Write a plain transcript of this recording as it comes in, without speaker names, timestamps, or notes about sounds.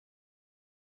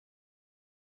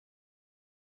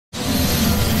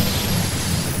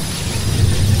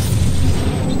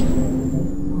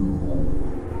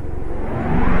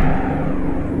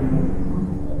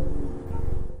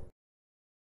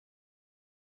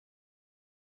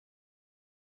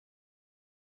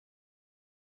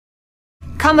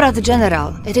Comrade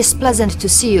General, it is pleasant to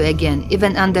see you again,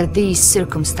 even under these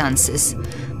circumstances.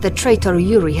 The traitor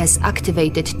Yuri has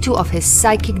activated 2 of his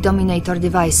psychic dominator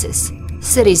devices.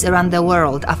 Cities around the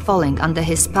world are falling under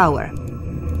his power.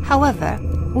 However,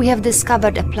 we have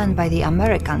discovered a plan by the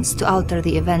Americans to alter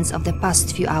the events of the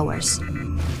past few hours.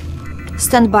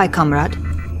 Stand by, comrade.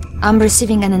 I'm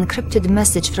receiving an encrypted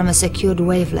message from a secured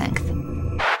wavelength.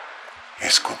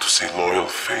 It's good to see loyal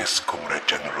face, Comrade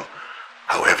General.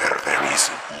 However, there is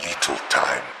little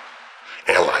time.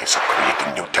 Allies are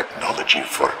creating new technology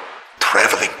for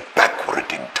traveling backward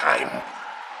in time.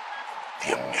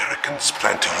 The Americans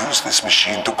plan to use this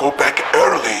machine to go back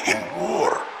early in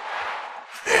war.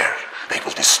 There, they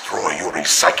will destroy Yuri's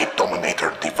psychic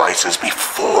dominator devices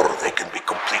before they can be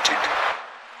completed.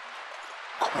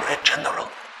 Comrade General,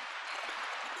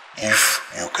 if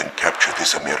you can capture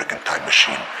this American time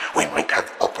machine, we might have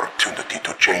opportunity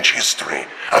to change history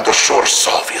and assure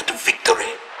Soviet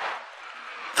victory.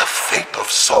 The fate of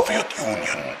Soviet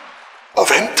Union,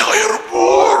 of entire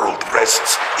world,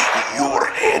 rests in your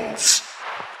hands.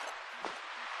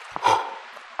 Oh,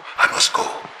 I must go.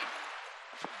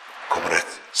 Comrade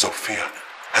Sophia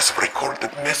has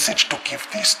recorded a message to give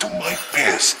this to my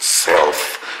best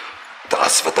self. Do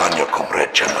svidaniya,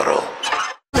 Comrade General.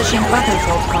 Establishing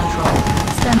battlefield control.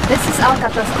 This is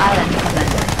Alcatraz Island,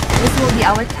 Commander. This will be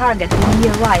our target when we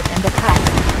arrive in the pack.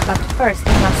 But first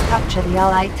we must capture the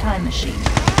Allied time machine.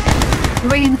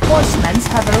 Reinforcements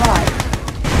have arrived.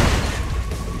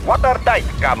 Water tight,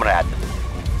 comrade.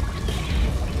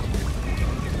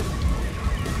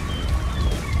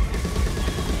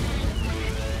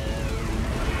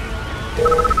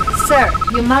 Sir,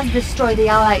 you must destroy the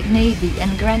Allied Navy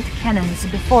and Grand Cannons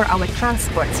before our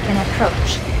transports can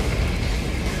approach.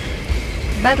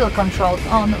 Battle controls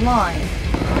online.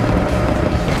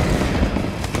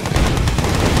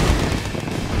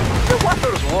 The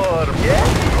water's warm, yeah?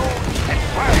 And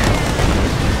fire.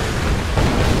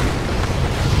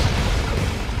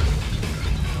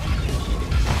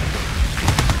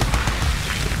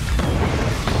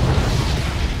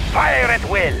 Fire at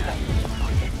will.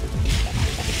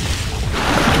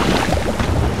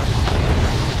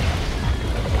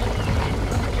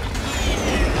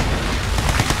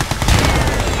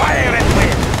 Fire at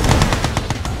will!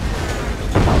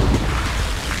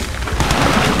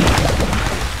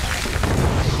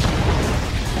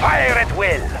 Fire at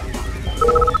will!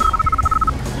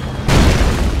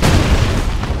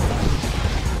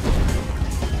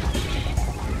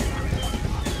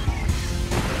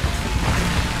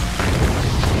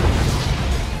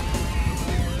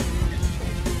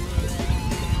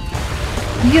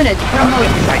 Unit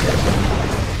promoted.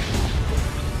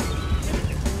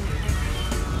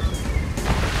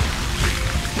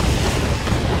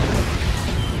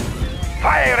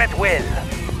 Fire at will!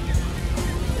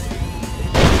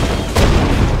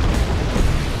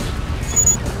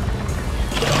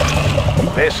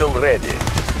 Vessel ready.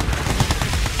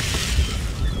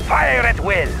 Fire at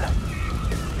will!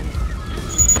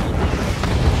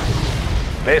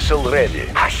 Vessel ready.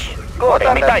 Hush! Good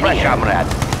under pressure, comrade.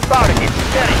 Target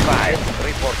verified.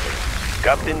 Reporting.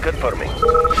 Captain confirming.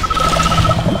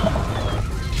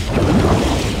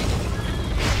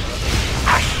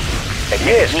 Hush!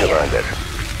 Yes, Commander.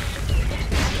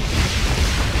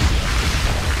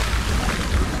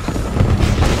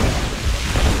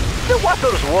 The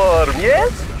water's warm,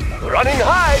 yes? Running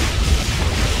high.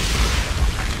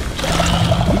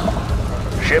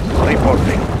 Ship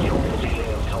reporting.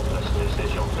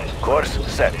 Course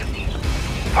set.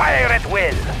 Fire at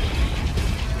will.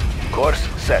 Course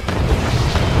set.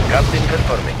 Captain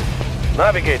confirming.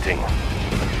 Navigating.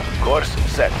 Course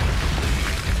set.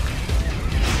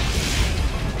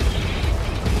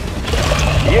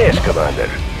 Yes, Commander.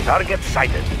 Target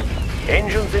sighted.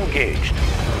 Engines engaged.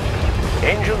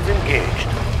 Engines engaged.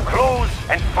 Cruise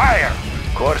and fire.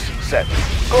 Course set.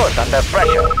 Good under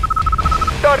pressure.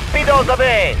 Torpedoes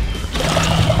away!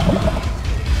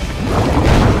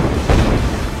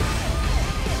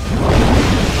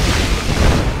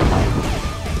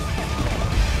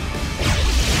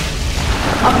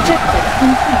 Objective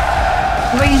complete.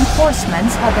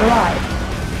 Reinforcements have arrived.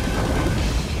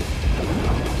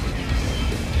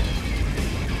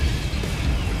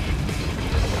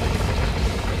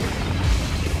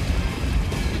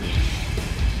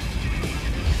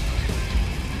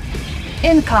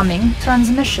 Incoming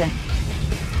transmission.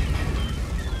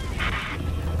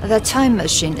 The time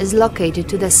machine is located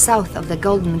to the south of the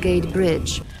Golden Gate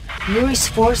Bridge. Yuri's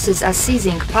forces are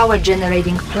seizing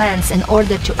power-generating plants in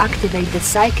order to activate the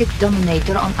psychic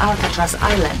dominator on Alcatraz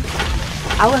Island.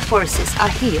 Our forces are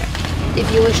here. If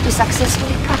you wish to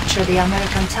successfully capture the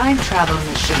American time travel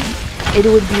machine, it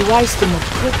would be wise to move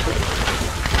quickly.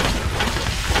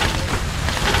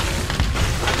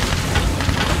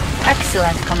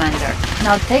 Excellent, Commander.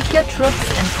 Now take your troops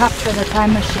and capture the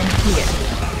time machine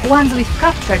here. Once we've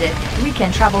captured it, we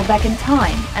can travel back in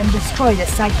time and destroy the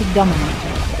Psychic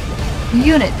Dominator.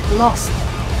 Unit lost.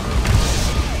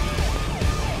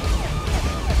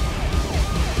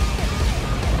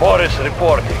 Boris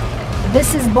reporting.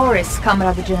 This is Boris,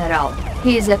 Comrade General.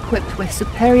 He is equipped with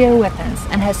superior weapons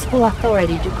and has full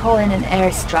authority to call in an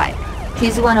airstrike.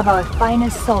 He's one of our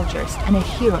finest soldiers and a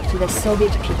hero to the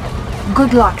Soviet people.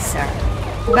 Good luck, sir.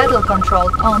 Battle control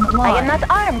online. I am not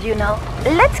armed, you know.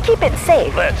 Let's keep it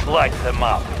safe. Let's light them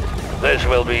up. This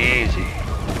will be easy.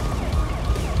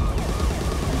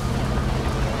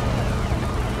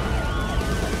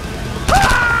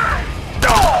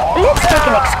 Let's take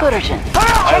an excursion.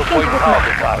 I'll Check point into out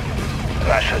the the target.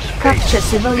 Russia's Capture face.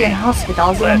 civilian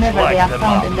hospitals Let's whenever they light are them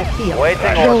found up. in the field.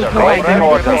 Waiting They'll order, provide waiting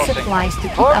medical order. supplies to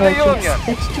keep For our the troops Union.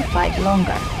 fit to fight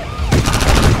longer.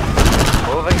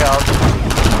 Moving out.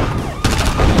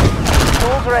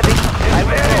 Tools ready. I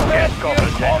will go. Yes,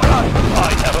 Comrade.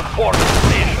 I have a important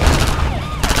station.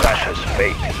 Russia's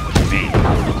fate is with me.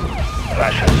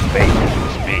 Russia's fate is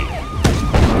with me.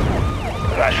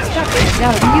 Russia's fate is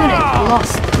Now, unit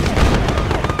lost.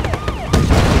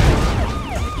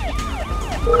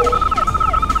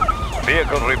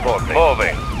 Vehicle reporting.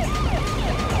 Moving.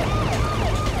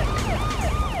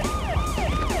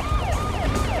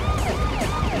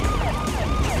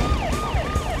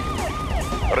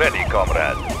 Ready,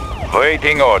 comrade.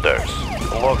 Waiting orders.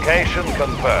 Location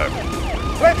confirmed.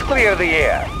 Let's clear the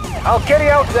air. I'll carry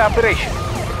out the operation.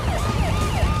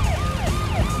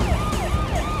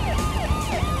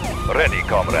 Ready,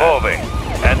 comrade. Moving.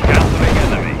 Encountering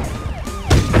enemy.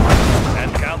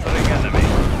 Encountering enemy.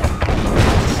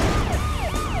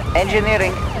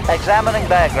 Engineering. Examining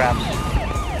diagrams.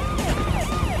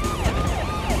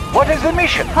 What is the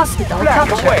mission? Hospital Black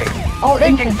captured. away. All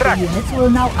Making infantry tracks. units will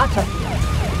now autopilot.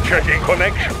 Checking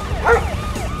connection.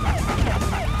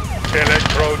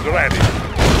 Electrodes ready.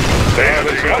 There's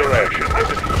the direction.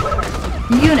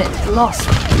 Unit lost.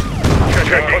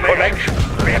 Checking connection.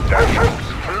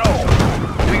 Flow.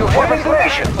 Do you have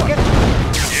information?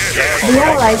 The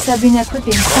Allies have been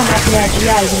equipping combat air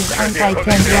GIs with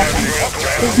anti-tank weapons.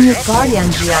 These new Guardian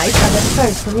GIs are the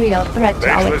first real threat to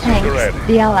our tanks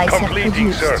the Allies have Completing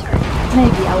produced. circuit.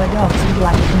 Maybe our dogs would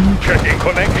like to meet. Checking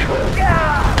connection.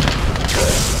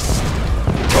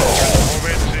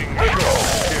 Commencing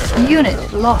short.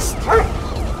 Unit lost.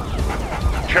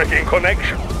 Checking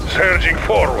connection. Surging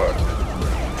forward.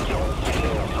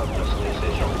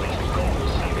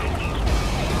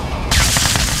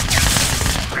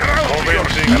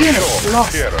 Commencing Unit short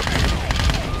lost. therapy.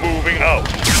 Moving out.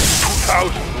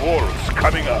 2,000 wolves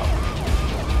coming up.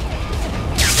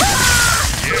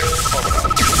 Yes,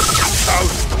 comrade.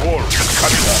 2,000 wolves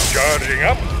coming up. Charging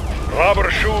up. Rubber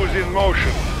shoes in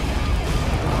motion.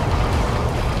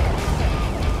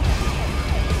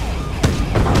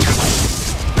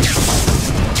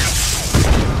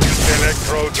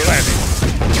 Electrodes ready.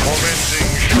 Commencing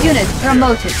short. Unit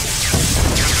promoted.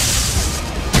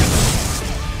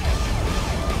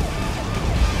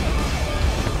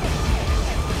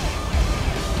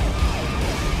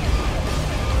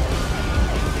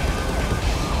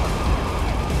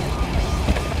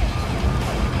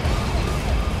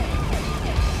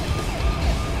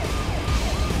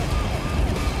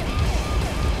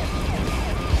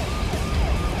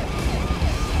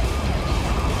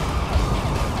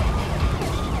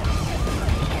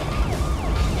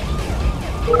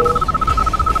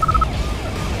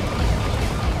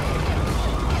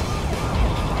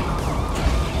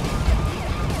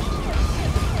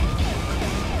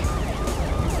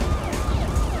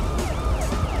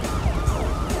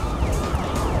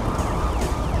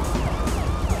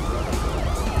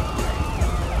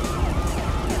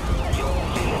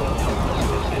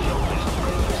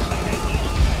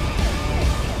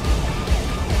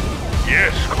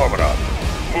 Yes, comrade.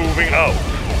 Moving out.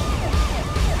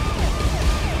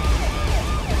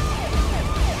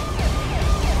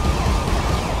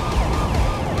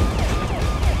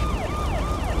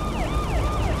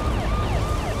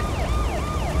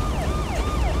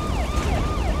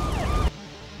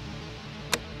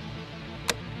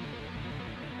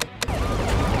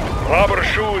 Rubber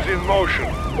shoes in motion.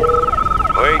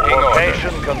 Waiting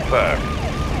location confirmed.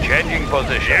 Changing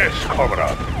position. Yes,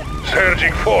 comrade.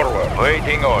 Surging forward.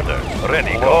 Waiting orders.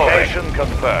 Ready. Location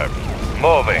confirmed.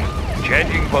 Moving.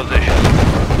 Changing position.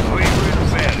 We will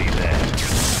bury them.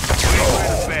 We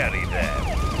will bury them.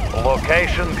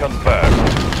 Location confirmed.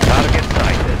 Target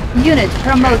sighted. Unit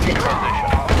promoted.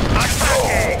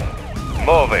 Position.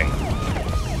 Moving.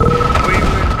 We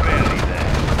will bury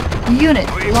them. Unit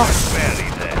We will lost. bury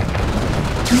them.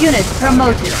 Unit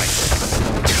promoted.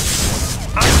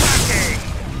 Attacking!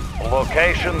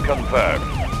 Location confirmed.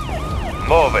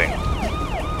 Moving.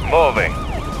 Moving.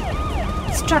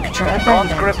 Structure abandoned.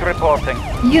 Conscript reporting.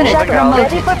 Unit Moving Shuttle out.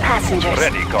 ready promoted. for passengers.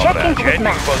 Ready, Checking comrade. with Changing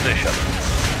map. position.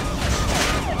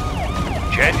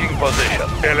 Changing position.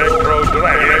 Electrodes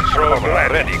ready. Electrodes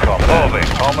ready. Ready, comrade. Moving.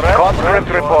 Comrade. Conscript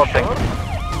reporting.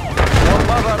 For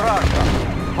Mother Russia.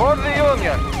 For the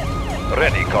Union.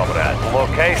 Ready, comrade.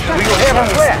 Location. Do you have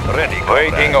a plan? Ready,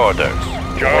 comrade. Waiting orders.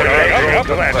 Charging up.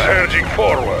 Confirmed. Surging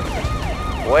forward.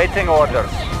 Waiting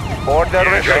orders. Order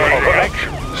Charging received.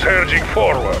 action. Surging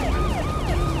forward.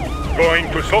 Going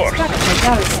to source. Structure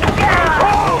garrison.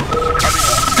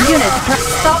 Unit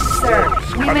stop, sir.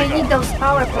 We may need those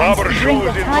power plants Rubber to bring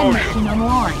the shoes in time motion. machine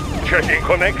online. Checking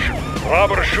connection.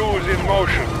 Rubber shoes in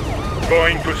motion.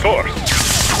 Going to source.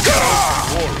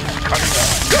 Wolves coming up.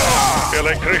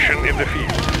 Electrician in the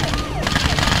field.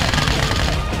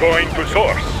 Going to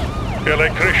source.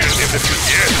 Electrician in the field.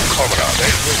 Yes, comrade.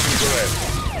 That will be the rest.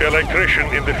 Electrician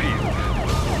in the field.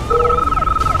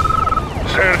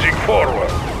 Surging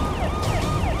forward.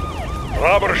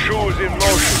 Rubber shoes in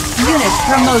motion. Unit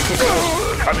promoted.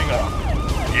 Coming up.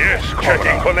 Yes,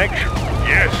 checking connection.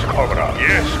 Yes, comrade.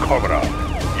 Yes, comrade.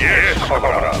 Yes,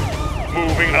 comrade.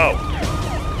 Moving out.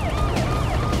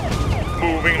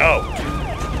 Moving out.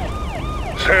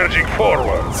 Surging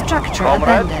forward. Structure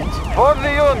Comrade. abandoned. For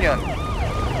the Union.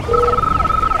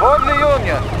 For the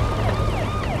Union.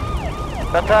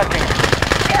 Attacking.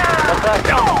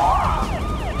 Attacking.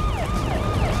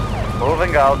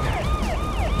 Moving out.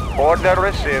 Order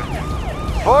received.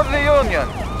 For the Union.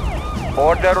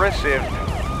 Order received.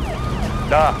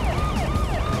 Da.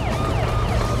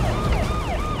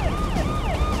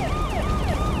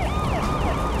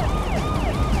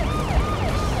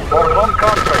 For home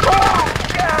country.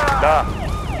 Da.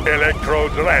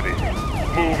 Electrodes ready.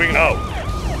 Moving out.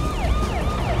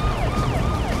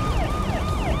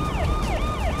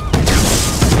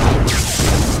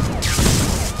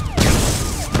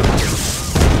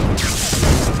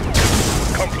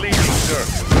 Completing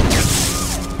circuit.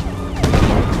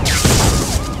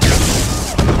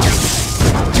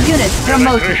 Unit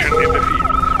promoted.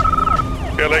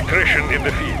 Electrician in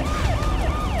the field.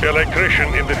 Electrician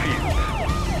in the field.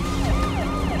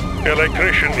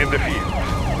 Electrician in the field.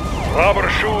 Rubber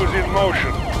shoes in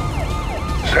motion.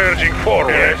 Surging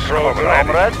forward. Electrodes ready.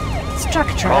 Comrade.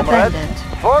 Structure Comrade. abandoned.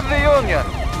 For the Union.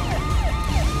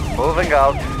 Moving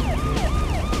out.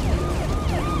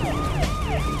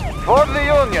 For the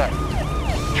Union.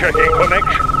 Checking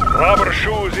connection. Rubber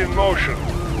shoes in motion.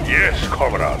 Yes,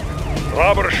 comrade.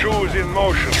 Rubber shoes in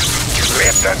motion.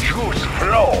 Let the juice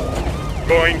flow.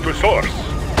 Going to source.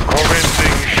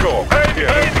 Commencing shock.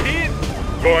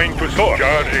 Going to source.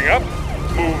 Charging up.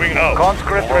 Moving out.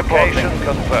 Conscript location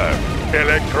confirmed.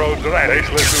 Electrodes ready.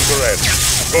 Let's do the red.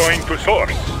 Going to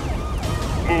source.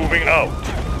 Moving out.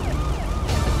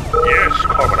 Yes,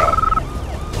 comrade.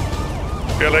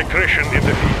 Electrician in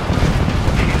the field.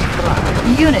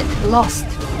 Unit lost.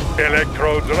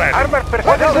 Electrodes ready. Armored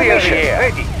personnel here.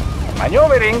 Ready.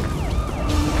 Maneuvering.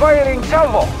 Firing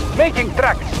salvo. Making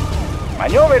tracks.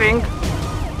 Maneuvering.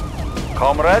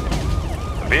 Comrade.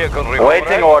 Vehicle report.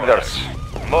 Waiting orders.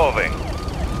 Moving.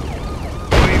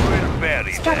 We will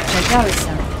bury them. Structure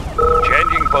garrison.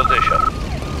 Changing position.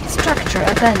 Structure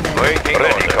abandoned. Waiting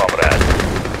ready, comrade.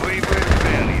 We will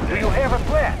bury them. Do you have a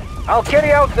plan? I'll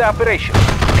carry out the operation.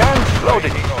 Guns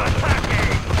loaded.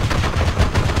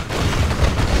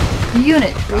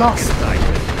 Unit lost.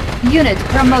 Unit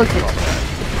promoted.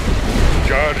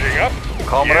 Charging up.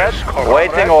 Comrade, Yes, comrade.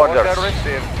 waiting orders.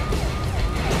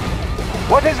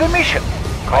 What is the mission?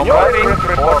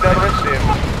 Comrade, order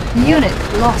received. Unit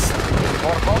lost.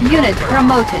 Unit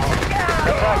promoted.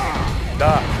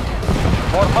 Da.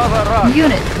 For Mother Russia.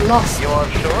 Unit lost. You are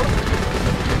sure?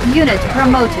 Unit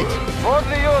promoted. For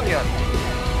the Union.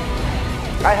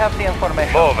 I have the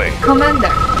information. Moving.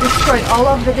 Commander, destroy all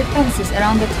of the defenses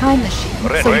around the time machine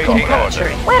so we can Waiting capture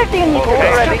order. it. Where do you need Okay.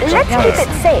 to Ready. Let's keep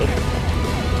it safe.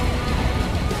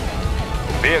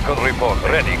 Vehicle report.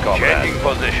 Ready, comrade. Changing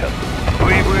position.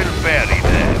 We will bury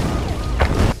them.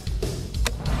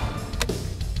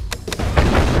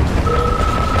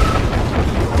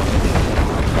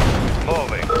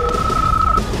 Moving.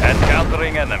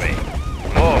 Encountering enemy.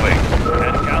 Moving.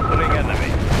 Encountering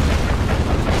enemy.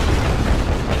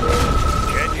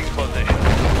 Changing position.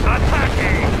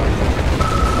 Attacking!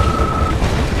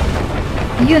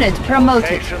 Unit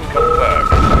promoted. Location confirmed.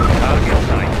 Target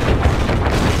sighted.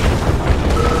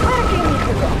 Where do you need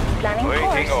to go? Planning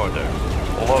Waiting course. order.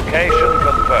 Location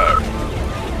confirmed.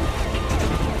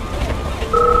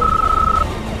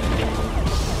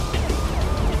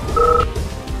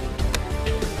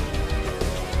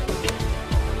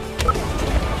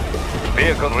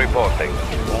 Vehicle reporting.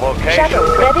 Location Shuttle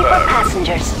ready for confirmed.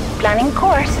 passengers. Planning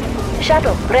course.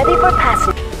 Shuttle ready for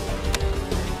passengers.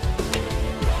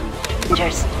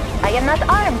 I am not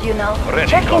armed, you know. Ready,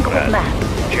 Checking comrade. with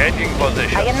map. Changing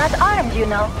position. I am not armed, you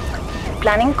know.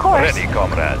 Planning course. Ready,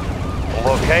 comrade.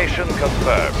 Location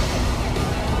confirmed.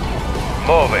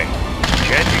 Moving.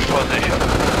 Changing position.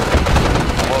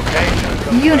 Location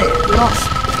confirmed. Unit lost.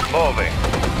 Moving.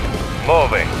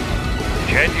 Moving.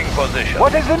 Changing position.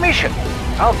 What is the mission?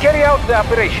 I'll carry out the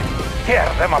operation. Tear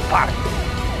them apart.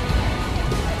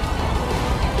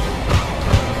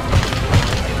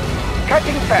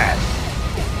 Cutting fast.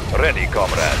 Ready,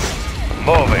 comrade.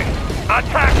 Moving.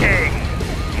 Attacking.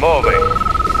 Moving.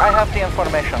 I have the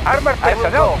information. Armored I will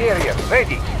personnel go. carrier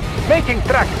ready. Making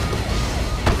tracks.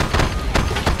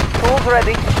 Tools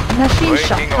ready. Machine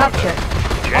shop Waiting order. captured.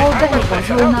 All vehicles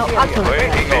will now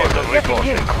operate. Waiting order Getting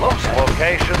in reporting. closer.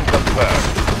 Location confirmed.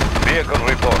 Vehicle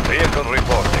report. Vehicle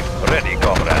reporting. Ready,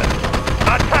 comrade.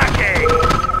 Attacking.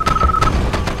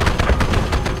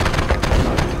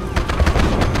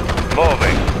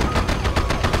 Moving.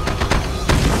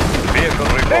 Vehicle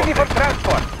Ready for reporting.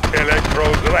 transport.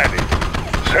 Electrodes ready.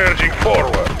 Surging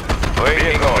forward.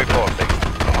 Waiting reporting.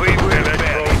 We will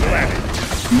Electrodes ready.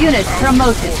 Unit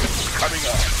promoted. Coming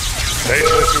up.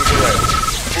 Stainless to the left.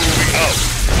 Moving out.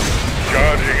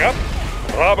 Charging up.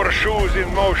 Rubber shoes in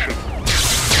motion.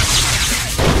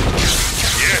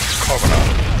 Yes,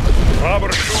 comrade.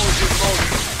 Rubber shoes in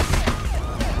motion.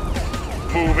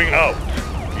 Moving out.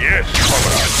 Yes,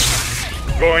 comrade.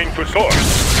 Going to source.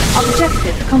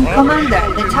 Objective, Commander,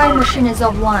 the time machine is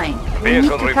offline. We need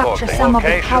Vehicle to capture reporting. some of the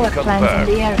Location power plants in confirmed.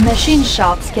 the air. Machine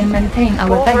shops can maintain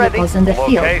our All ready. vehicles in the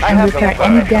field Location and repair any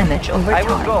confirmed. damage over I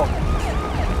will time. go.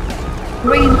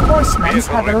 Reinforcements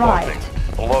Vehicle have arrived.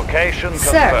 reporting. Location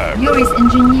Sir, confirmed. Yuri's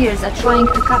engineers are trying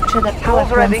to capture the power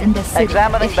Tools plants ready. in the city.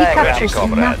 Examining If he diagram. captures Ready,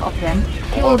 comrade. enough of them,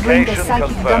 he will bring the Location psychic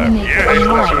confirmed. dominator Yes,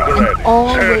 online, Commander. and all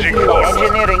will Surging be forward. lost.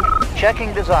 Engineering.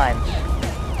 Checking designs.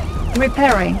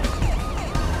 Repairing.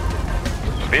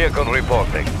 Vehicle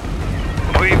reporting.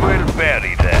 We will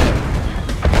bury them.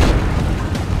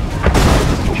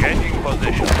 Changing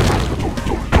position.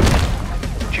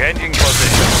 Changing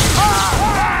position.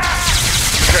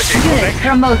 Checking Unit connection.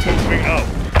 promoted. Moving out.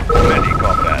 Ready,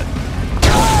 comrade.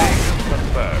 Location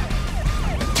confirmed.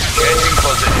 Changing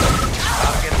position.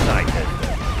 Target sighted.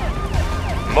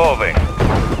 Moving.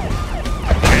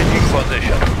 Changing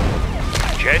position.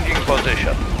 Changing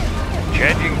position.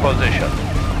 Changing position.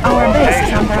 Our base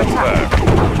is Location under attack.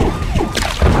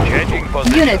 confirmed. Changing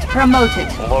position. Unit promoted.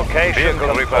 Location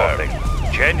confirmed.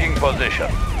 Changing position.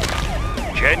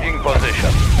 Changing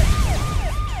position.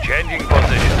 Changing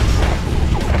position.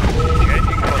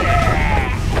 Changing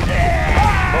position.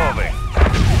 Moving.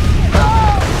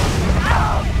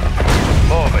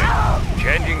 Moving.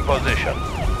 Changing position.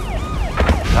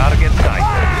 Target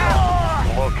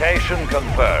sighted. Location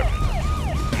confirmed.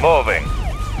 Moving.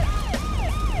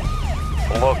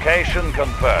 Location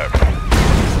confirmed.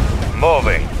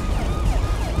 Moving.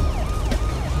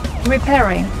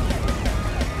 Repairing.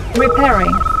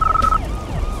 Repairing.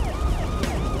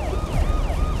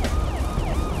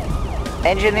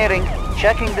 Engineering.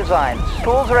 Checking designs.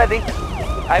 Tools ready.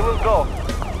 I will go.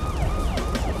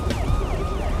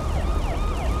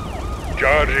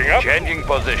 Charging up. Changing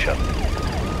position.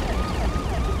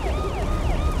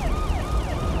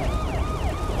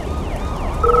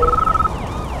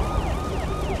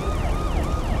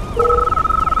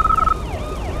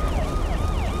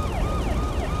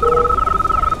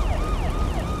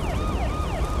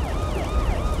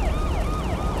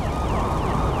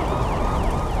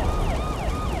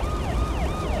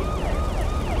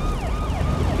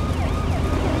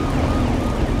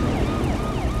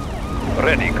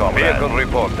 Ready, comrade. Vehicle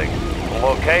reporting.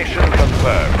 Location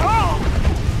confirmed.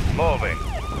 Moving.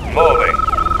 Moving.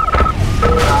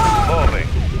 Moving.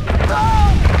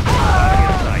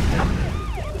 Target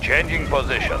sighted. Changing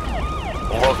position.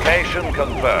 Location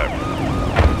confirmed.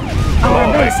 Our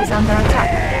Moving. base is under attack.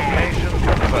 Location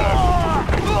confirmed.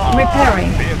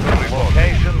 Repairing. Vehicle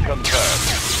location confirmed.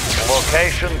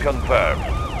 Location confirmed.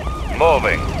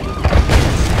 Moving.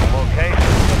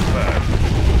 Location confirmed.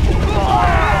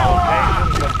 Location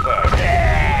confirmed.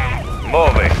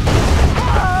 Moving.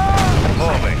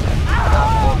 Moving.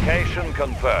 Location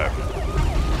confirmed.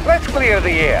 Let's clear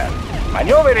the air.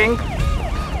 Maneuvering.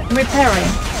 Repairing.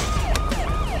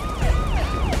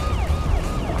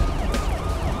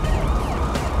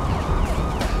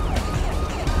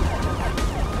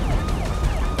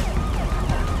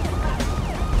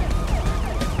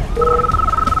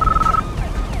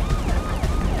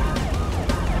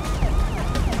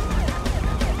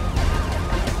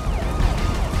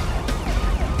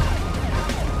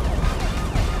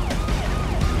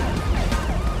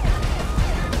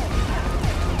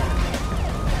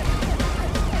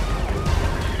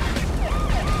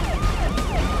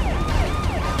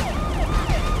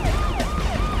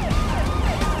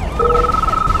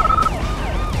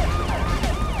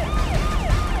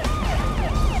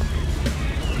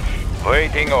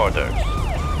 Waiting orders.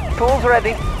 Tools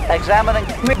ready. Examining.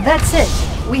 That's it.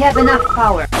 We have enough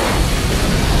power.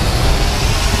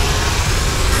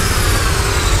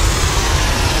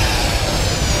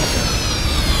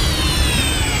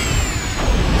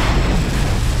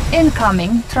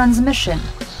 Incoming transmission.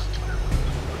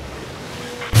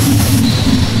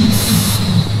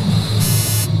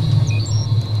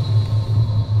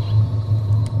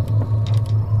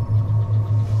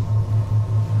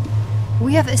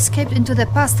 We have escaped into the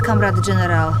past, Comrade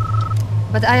General.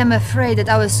 But I am afraid that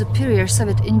our superior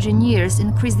Soviet engineers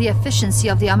increased the efficiency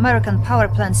of the American power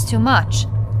plants too much.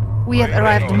 We have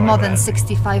arrived more than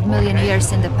 65 million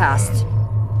years in the past.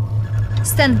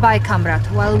 Stand by, comrade,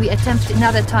 while we attempt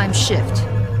another time shift.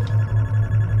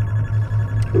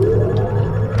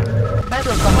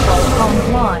 Battle control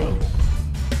online.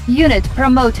 Unit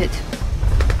promoted.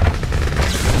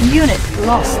 Unit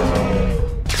lost.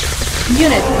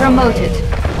 Unit promoted.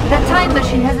 The time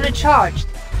machine has recharged.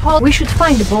 Hold. We should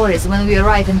find Boris when we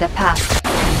arrive in the past.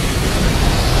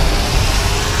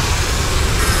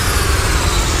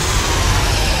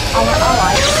 Our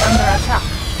ally is under attack.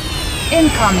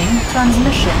 Incoming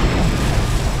transmission.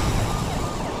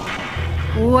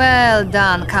 Well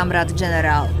done, Comrade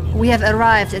General. We have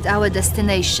arrived at our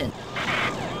destination.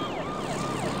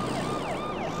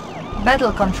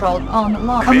 Battle control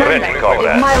online. Commander,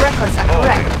 if my records are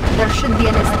correct, there should be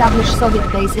an established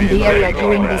Soviet base in the area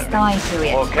during this time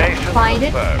period. Find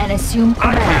it and assume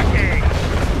command.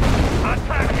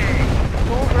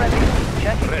 Tools ready.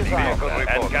 Checking design.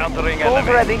 Encountering Tools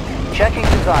enemy. ready. Checking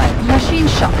design. Machine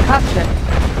shop captured.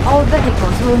 All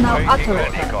vehicles will now auto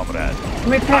Ready, repair. comrade.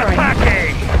 Repairing.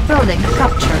 Building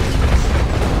captured.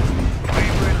 We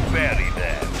will bury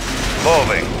them.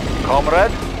 Moving.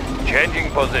 Comrade. Changing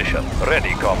position.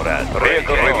 Ready, comrade.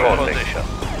 Vehicle reporting. Position.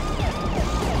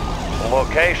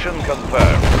 Location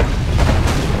confirmed.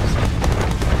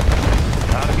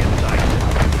 Target sight.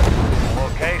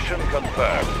 Location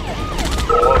confirmed.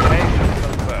 Location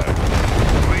confirmed.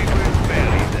 We will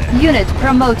bury them. Unit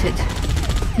promoted.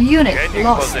 Unit Changing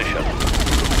lost. position.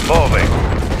 Moving.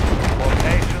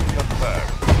 Location confirmed.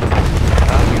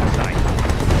 Target sight.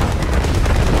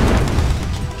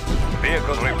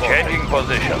 Vehicle reporting. Changing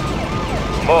position.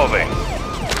 Moving.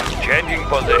 Changing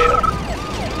position.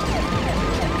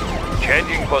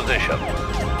 Changing position.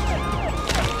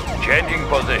 Changing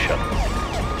position.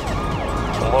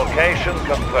 Location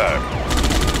confirmed.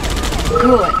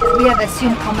 Good. We have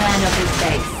assumed command of this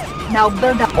base. Now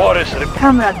build up. Boris,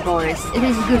 Comrade Boris, it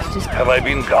is good to... have I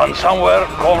been gone somewhere,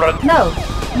 comrade? No.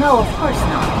 No, of course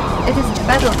not. It is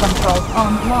battle control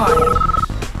online.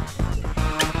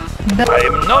 I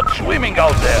am not swimming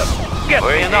out there. Get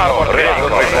me an armor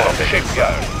vehicle.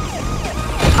 Shipyard.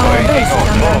 Our base is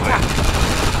under attack.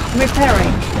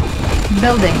 Repairing.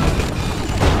 Building.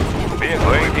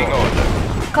 Waiting order.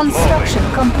 Construction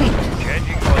complete.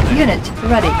 Changing position. Unit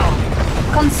ready.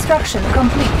 Construction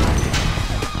complete.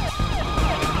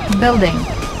 Building.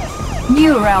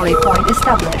 New rally point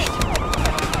established.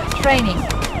 Training.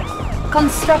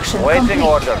 Construction Waiting complete.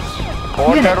 orders.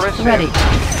 Order Unit received. ready.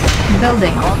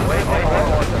 Building. Waiting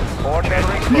orders. Order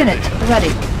received. Unit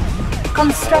ready.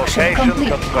 Construction Location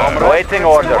complete. confirmed. Waiting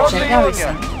orders. Structure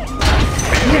garrison.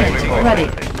 Unit ready.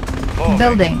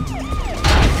 Building.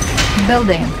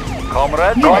 Building.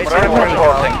 Comrade, Unit comrade ready.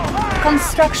 reporting.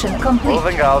 Construction complete.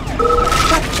 Moving out.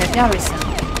 Structure garrison.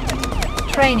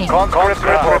 Training. Conscript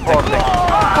reporting.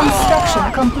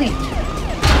 Construction complete.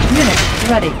 Unit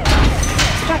ready.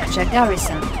 Structure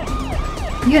garrison.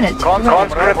 Unit ready.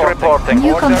 Conscript reporting.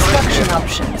 New Order construction received.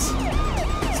 options.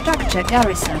 Structure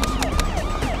garrison.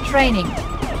 Training.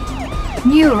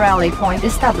 New rally point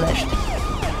established.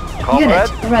 Unit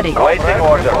Comrade, ready. waiting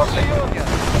orders.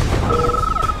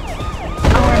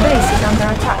 Our base is under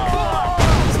attack.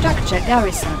 Structure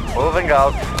garrison. Moving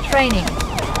out. Training.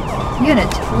 Unit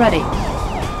ready.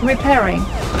 Repairing.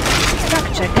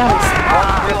 Structure garrison.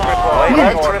 Conscript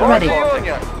Unit reporting.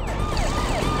 ready.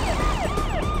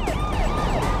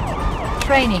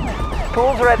 Training.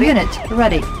 Tools ready. Unit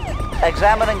ready.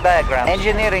 Examining diagrams.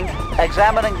 Engineering.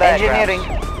 Examining diagrams. Engineering.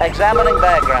 Examining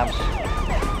diagrams.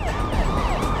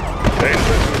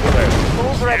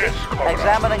 Tools ready. Yes, comrade.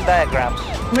 Examining diagrams.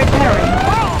 Repairing.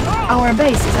 Our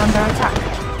base is under attack.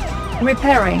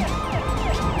 Repairing.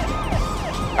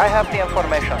 I have the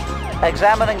information.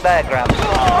 Examining diagrams.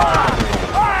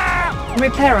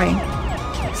 Repairing.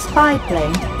 Spy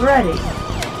plane ready.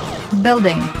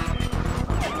 Building.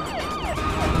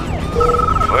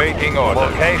 Waiting order.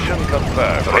 Location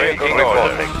confirmed. Waiting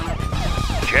order.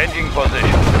 Changing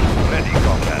position. Ready,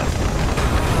 comrade.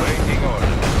 Waiting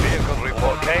order. Vehicle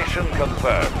report. Location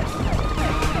confirmed.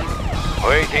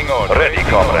 Waiting order. Ready,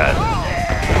 comrade.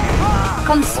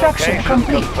 Construction Location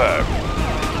complete. confirmed.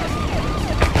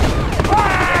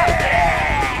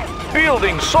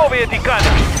 Building Soviet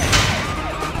economy.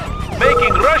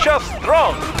 Making Russia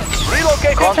strong.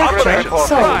 Relocating Structure population. sold.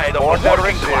 Pride of the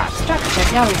working class.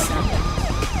 Structure garrison.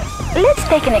 Let's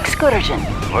take an excursion.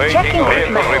 Waiting Checking with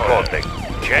vehicle map. reporting.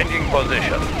 Changing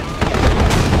position.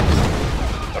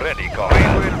 Ready, comrade.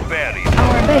 We will bury.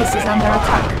 Our base is under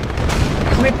attack.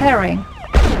 Repairing.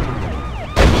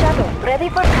 Shuttle ready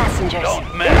for passengers. Don't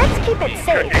mess Let's with keep me. it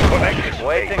safe. Connection.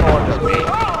 Waiting order.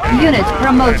 Unit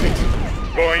promoted.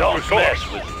 Going to Don't source.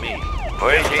 mess with me.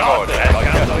 Waiting order.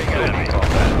 Ready, comrade.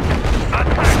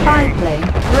 Spy plane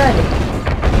ready.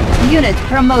 Unit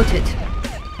promoted.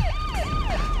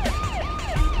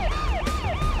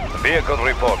 Vehicle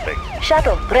reporting.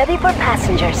 Shuttle ready for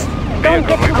passengers. Don't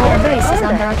get too Our close to base is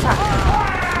under combat.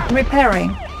 attack.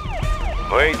 Repairing.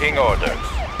 Waiting orders.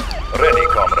 Ready,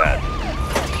 comrade.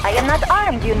 I am not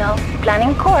armed, you know.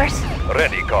 Planning course.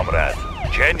 Ready, comrade.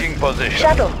 Changing position.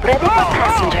 Shuttle ready for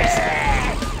passengers.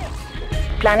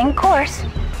 Planning course.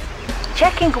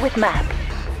 Checking with map.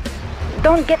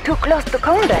 Don't get too close to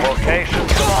combat. Location.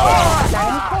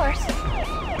 Planning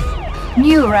course.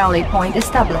 New rally point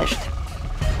established.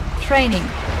 Training.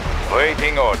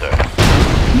 Waiting order.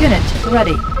 Unit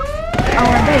ready.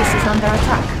 Our base is under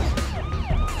attack.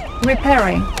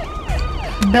 Repairing.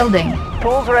 Building.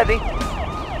 Tools ready.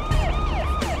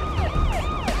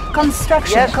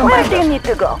 Construction Yes, Where do you complete. need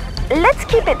to go? Let's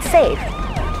keep it safe.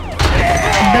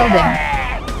 Building.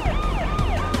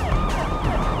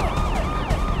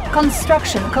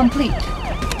 Construction complete.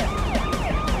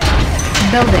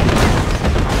 Building.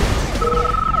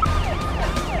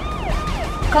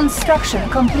 Construction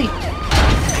complete.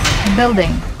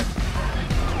 Building.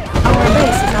 Our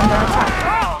base is under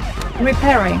attack.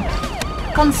 Repairing.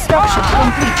 Construction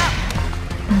complete.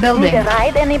 Need a Building.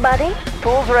 ride, anybody?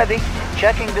 Tools ready.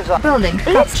 Checking design. Building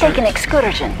Let's take captured. an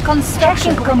excursion.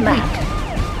 Construction Checking with complete. map.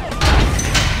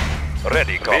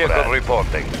 Ready, comrade. Vehicle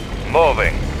reporting.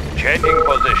 Moving. Changing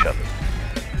position.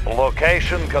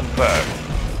 Location confirmed.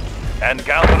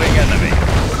 Encountering enemy.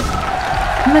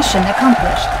 Mission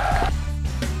accomplished.